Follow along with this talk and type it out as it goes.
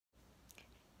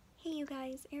you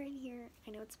guys, Erin here. I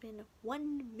know it's been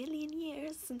 1,000,000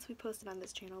 years since we posted on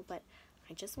this channel, but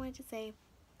I just wanted to say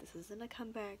this isn't a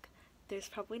comeback. There's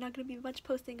probably not going to be much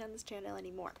posting on this channel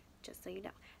anymore, just so you know.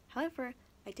 However,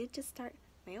 I did just start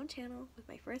my own channel with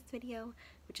my first video,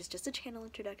 which is just a channel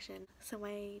introduction. So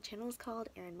my channel is called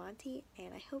Erin Monty,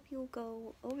 and I hope you'll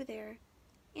go over there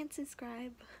and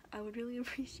subscribe. I would really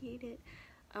appreciate it.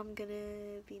 I'm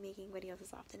gonna be making videos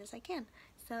as often as I can,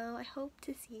 so I hope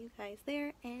to see you guys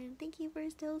there, and thank you for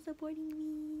still supporting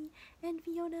me. And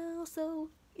Fiona, also,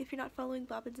 if you're not following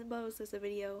Bobbins and Bows, there's a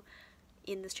video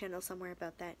in this channel somewhere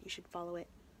about that. You should follow it,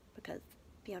 because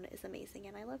Fiona is amazing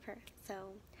and I love her.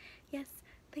 So yes,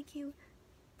 thank you.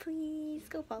 Please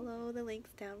go follow the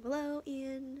links down below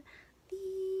in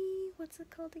the, what's it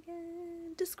called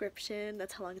again? Description.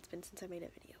 That's how long it's been since I made a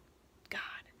video. God.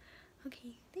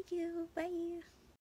 Okay, thank you. Bye.